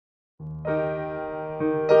Good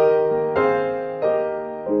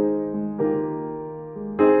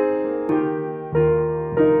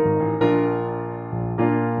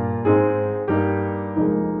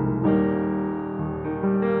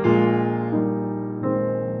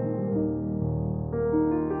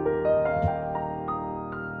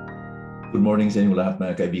morning sa inyo lahat,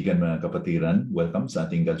 mga kaibigan, mga kapatiran. Welcome sa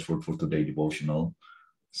ating God's Word for Today devotional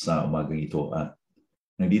sa umagang ito. At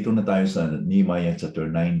nandito na tayo sa Nehemiah chapter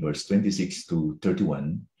 9 verse 26 to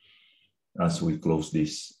 31 as we close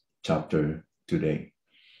this chapter today.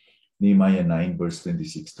 Nehemiah 9 verse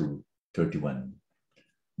 26 to 31.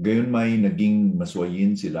 Gayon may naging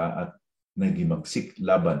maswayin sila at nagimagsik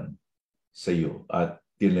laban sa iyo at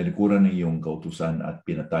tinalikuran ng iyong kautusan at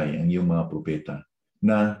pinatay ang iyong mga propeta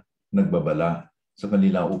na nagbabala sa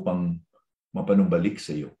kanila upang mapanumbalik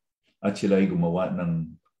sa iyo. At sila ay gumawa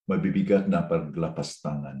ng mabibigat na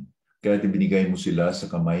paglapastangan. Kaya ibinigay mo sila sa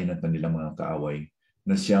kamay ng kanilang mga kaaway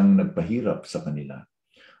na siyang nagpahirap sa kanila.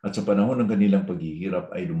 At sa panahon ng kanilang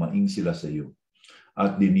paghihirap ay dumaing sila sa iyo.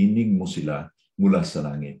 At dininig mo sila mula sa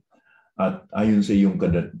langit. At ayon sa iyong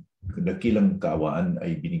kadakilang kaawaan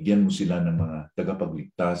ay binigyan mo sila ng mga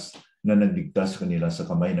tagapagligtas na nagligtas kanila sa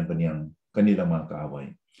kamay ng kanilang mga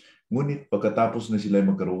kaaway. Ngunit pagkatapos na sila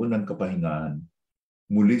magkaroon ng kapahingaan,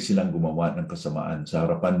 muli silang gumawa ng kasamaan sa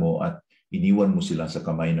harapan mo at iniwan mo sila sa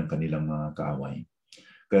kamay ng kanilang mga kaaway.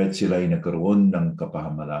 Kaya't sila ay nagkaroon ng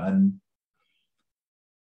kapahamalaan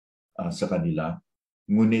sa kanila,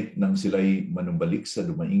 ngunit nang sila ay manumbalik sa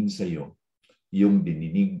dumaing sa iyo, yung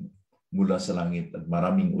dininig mula sa langit at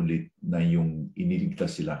maraming ulit na yung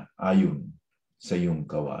iniligtas sila ayon sa iyong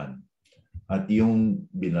kawaan. At yung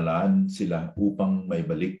binalaan sila upang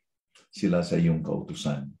maibalik sila sa iyong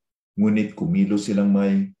kautusan. Ngunit kumilos silang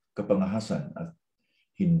may kapangahasan at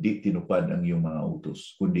hindi tinupad ang iyong mga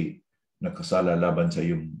utos, kundi nakasala laban sa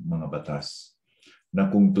iyong mga batas.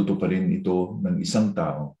 Na kung tutuparin ito ng isang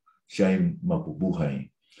tao, siya ay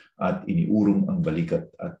mabubuhay at iniurong ang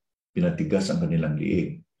balikat at pinatigas ang kanilang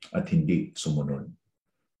liig at hindi sumunod.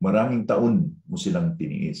 Maraming taon mo silang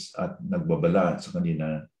tiniis at nagbabala sa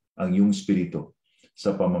kanila ang iyong espiritu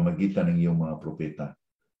sa pamamagitan ng iyong mga propeta.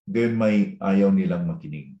 Gayon may ayaw nilang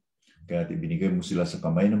makinig. Kaya ibinigay mo sila sa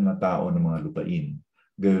kamay ng mga tao ng mga lupain.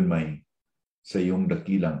 Gayon may sa iyong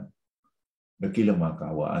dakilang mga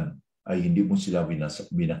kaawaan ay hindi mo sila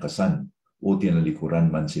binakasan o tinalikuran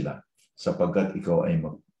man sila, sapagkat ikaw ay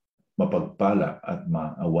mapagpala at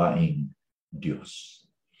maawaing Diyos.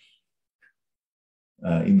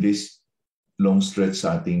 In this long stretch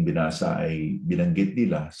sa ating binasa ay binanggit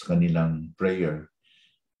nila sa kanilang prayer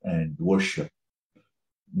and worship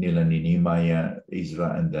nila ni Nehemiah,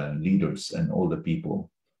 Ezra, and the leaders and all the people.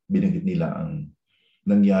 Binanggit nila ang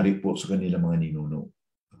nangyari po sa kanilang mga ninuno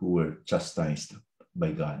who were chastised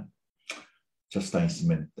by God.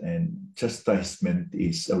 Chastisement. And chastisement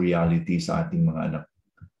is a reality sa ating mga anak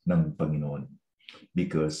ng Panginoon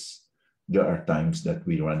because there are times that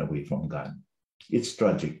we run away from God. It's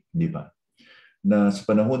tragic, di ba? Na sa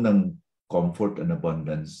panahon ng comfort and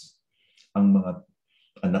abundance, ang mga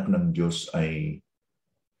anak ng Diyos ay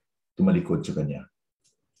tumalikod sa Kanya.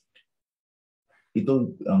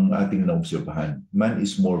 Ito ang ating naobserbahan. Man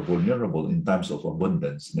is more vulnerable in times of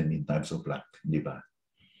abundance than in times of lack, di ba?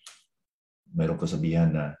 Mayroong kasabihan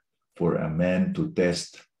na for a man to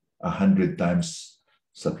test 100 times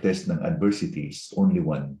sa test ng adversities, only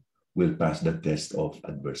one will pass the test of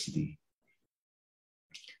adversity.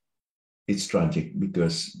 It's tragic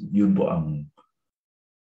because yun po ang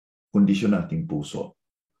kondisyon nating puso.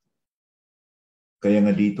 Kaya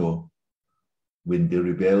nga dito, when they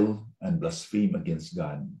rebel and blaspheme against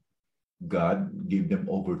God, God gave them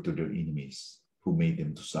over to their enemies who made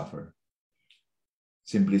them to suffer.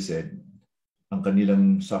 Simply said, ang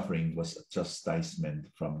kanilang suffering was a chastisement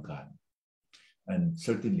from God. And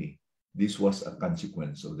certainly, this was a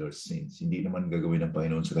consequence of their sins. Hindi naman gagawin ng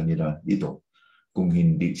Panginoon sa kanila ito kung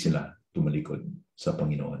hindi sila tumalikod sa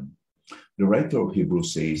Panginoon. The writer of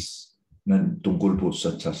Hebrews says, na tungkol po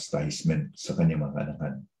sa chastisement sa kanyang mga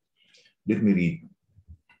kanakan. Let me read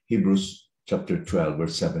Hebrews chapter 12,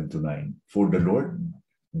 verse 7 to 9. For the Lord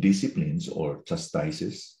disciplines or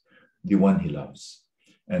chastises the one he loves,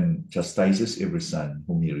 and chastises every son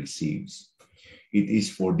whom he receives. It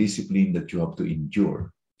is for discipline that you have to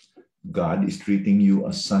endure. God is treating you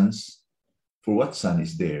as sons. For what son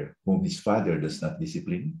is there whom his father does not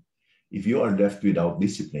discipline? If you are left without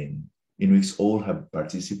discipline, in which all have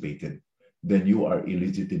participated, then you are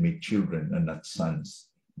illegitimate children and not sons.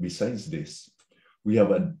 Besides this, we have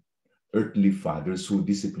an earthly fathers who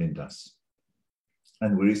disciplined us,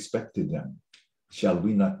 and we respected them. Shall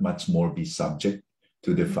we not much more be subject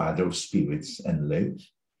to the Father of spirits and live?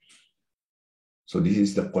 So this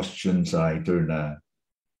is the question sa writer na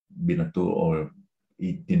binato or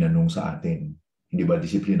itinanong sa atin. Hindi ba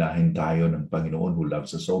disiplinahin tayo ng Panginoon who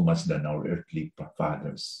loves us so much than our earthly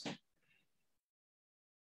fathers?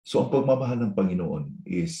 So ang pagmamahal ng Panginoon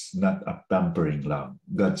is not a pampering love.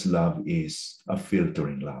 God's love is a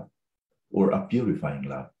filtering love or a purifying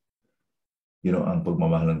love. You know, ang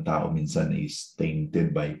pagmamahal ng tao minsan is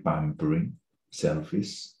tainted by pampering,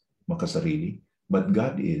 selfish, makasarili. But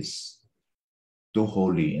God is too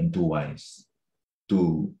holy and too wise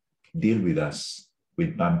to deal with us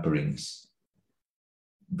with pamperings.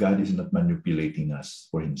 God is not manipulating us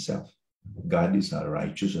for himself. God is a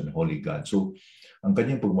righteous and holy God. So, ang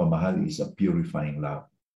kanyang pagmamahal is a purifying love.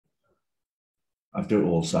 After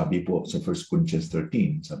all, sabi po sa 1 Corinthians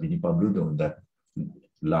 13, sabi ni Pablo doon that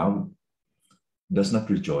love does not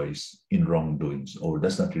rejoice in wrongdoings or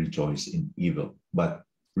does not rejoice in evil, but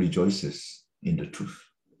rejoices in the truth.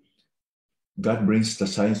 God brings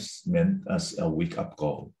chastisement as a wake-up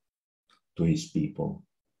call to his people.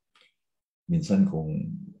 Minsan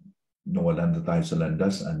kung nawalan na tayo sa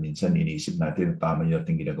landas, at minsan iniisip natin na tama yung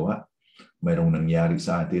ating ginagawa, mayroong nangyari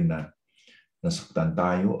sa atin na nasaktan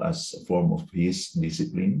tayo as a form of his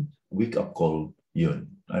discipline, wake-up call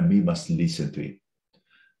yun. And we must listen to it.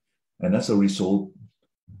 And as a result,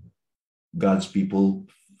 God's people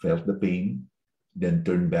felt the pain, then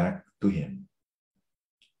turned back to him.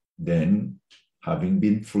 Then, having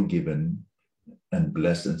been forgiven and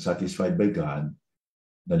blessed and satisfied by God,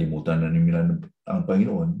 nalimutan na nila ang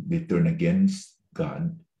Panginoon, they turn against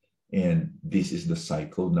God. And this is the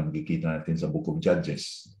cycle na makikita natin sa Book of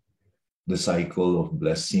Judges. The cycle of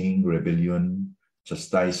blessing, rebellion,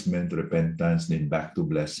 chastisement, repentance, then back to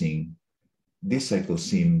blessing. This cycle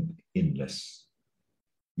seemed endless.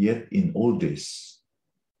 Yet in all this,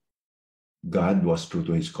 God was true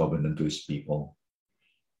to his covenant to his people.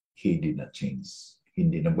 He did not change.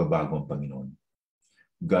 Hindi nagbabago ang Panginoon.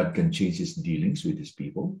 God can change his dealings with his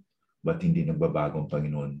people, but hindi nagbabago ang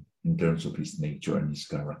Panginoon in terms of his nature and his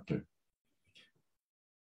character.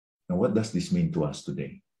 Now, what does this mean to us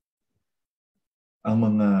today? Ang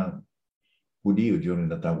mga Hudiyo during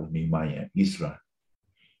the time of Nehemiah, Israel,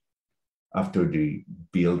 after they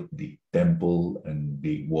built the temple and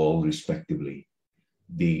the wall respectively,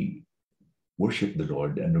 they worshiped the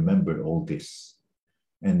Lord and remembered all this.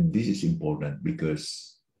 And this is important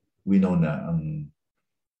because we know na ang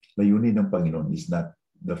layunin ng Panginoon is not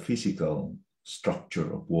the physical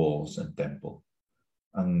structure of walls and temple.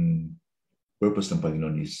 Ang purpose ng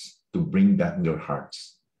Panginoon is to bring back their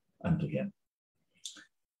hearts unto Him.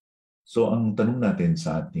 So ang tanong natin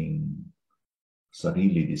sa ating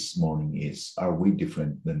sarili this morning is, are we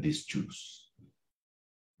different than these Jews?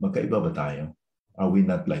 Magkaiba ba tayo? Are we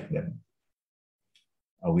not like them?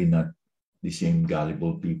 Are we not the same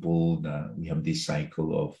gullible people na we have this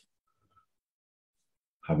cycle of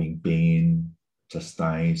having pain,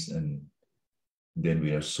 chastised, and then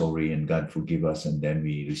we are sorry and God forgive us, and then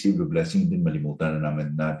we receive the blessing, then malimutan na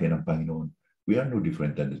naman natin ang Panginoon. We are no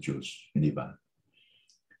different than the Jews, hindi ba?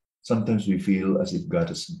 Sometimes we feel as if God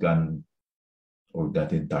has gone or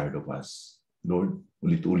gotten tired of us. Lord,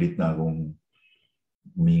 ulit-ulit na akong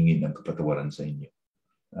humingi ng kapatawaran sa inyo.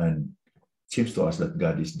 And it seems to us that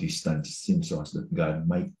God is distant. It seems to us that God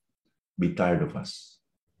might be tired of us.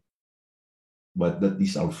 But that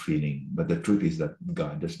is our feeling. But the truth is that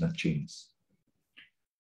God does not change.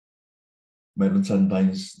 Mayroon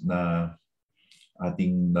sometimes na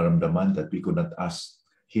ating naramdaman that we could not ask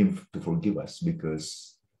Him to forgive us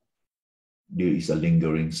because there is a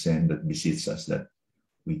lingering sin that besits us, that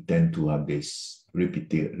we tend to have this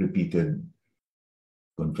repeated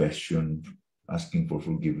confession, asking for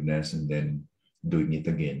forgiveness, and then doing it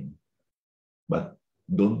again. But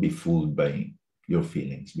don't be fooled by your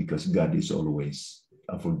feelings, because God is always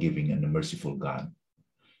a forgiving and a merciful God.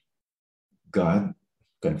 God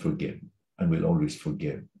can forgive and will always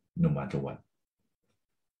forgive no matter what.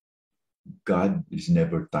 God is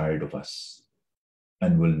never tired of us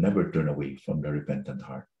and will never turn away from the repentant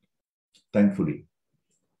heart. Thankfully,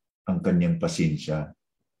 ang kanyang pasensya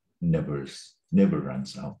never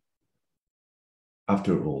runs out.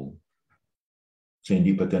 After all, sa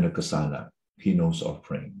hindi pa tayo nagkasala, He knows our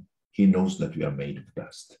frame. He knows that we are made of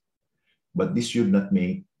dust. But this should not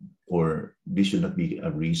be a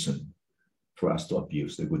reason for us to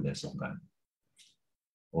abuse the goodness of God.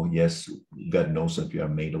 Oh yes, God knows that we are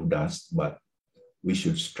made of dust, but we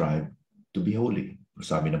should strive to be holy.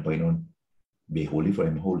 Sabi ng Panginoon, be holy for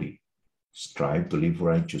I am holy. Strive to live for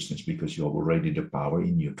righteousness because you have already the power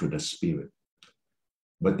in you through the Spirit.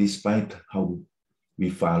 But despite how we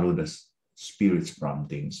follow the Spirit's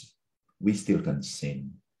promptings, we still can sin.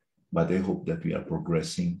 But I hope that we are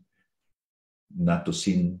progressing not to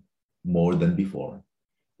sin more than before.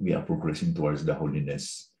 We are progressing towards the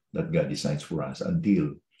holiness that God designs for us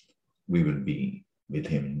until we will be with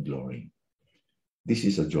Him in glory. This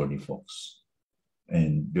is a journey, folks.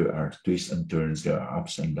 And there are twists and turns, there are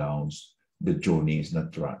ups and downs. The journey is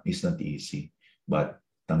not easy, but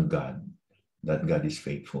thank God that God is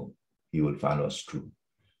faithful. He will follow us through.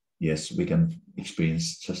 Yes, we can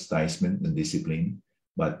experience chastisement and discipline,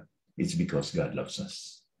 but it's because God loves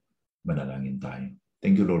us. Manalangin tayo.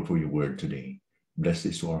 Thank you, Lord, for your word today. Bless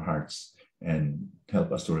this to our hearts and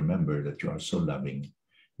help us to remember that you are so loving.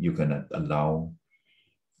 You cannot allow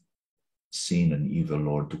sin and evil,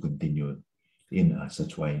 Lord, to continue in us.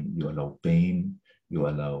 That's why you allow pain, you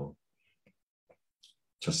allow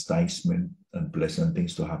chastisement and pleasant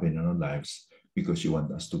things to happen in our lives because you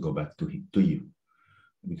want us to go back to you,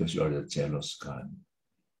 because you are the jealous God.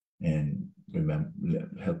 And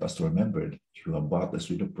help us to remember that you have bought us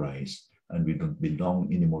with a price, and we don't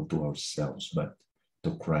belong anymore to ourselves, but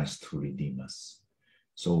to Christ who redeemed us.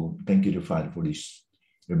 So thank you, Father, for this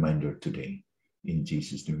reminder today. In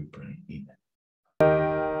Jesus' name we pray.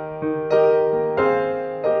 Amen.